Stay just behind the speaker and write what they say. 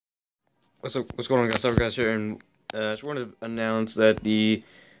What's going on, guys? Cyb0rg Ice here, and I just wanted to announce that the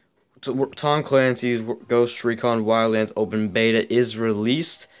Tom Clancy's Ghost Recon Wildlands Open Beta is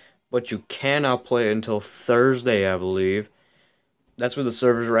released, but you cannot play it until Thursday, I believe. That's where the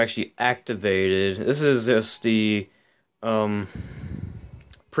servers are actually activated. This is just the preload,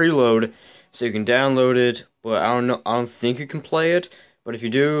 so you can download it, but I don't think you can play it. But if you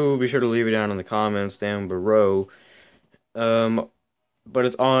do, be sure to leave it down in the comments down below. But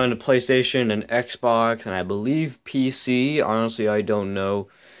it's on PlayStation and Xbox, and I believe PC. Honestly, I don't know.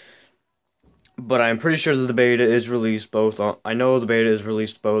 But I'm pretty sure that the beta is released both on... I know the beta is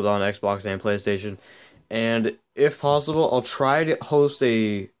released both on Xbox and PlayStation. And if possible, I'll try to host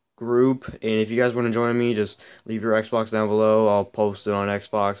a group. And if you guys want to join me, just leave your Xbox down below. I'll post it on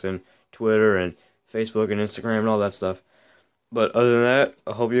Xbox and Twitter and Facebook and Instagram and all that stuff. But other than that,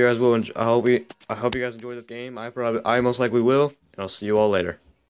 I hope you guys will. I hope you guys enjoy this game. I most likely will. And I'll see you all later.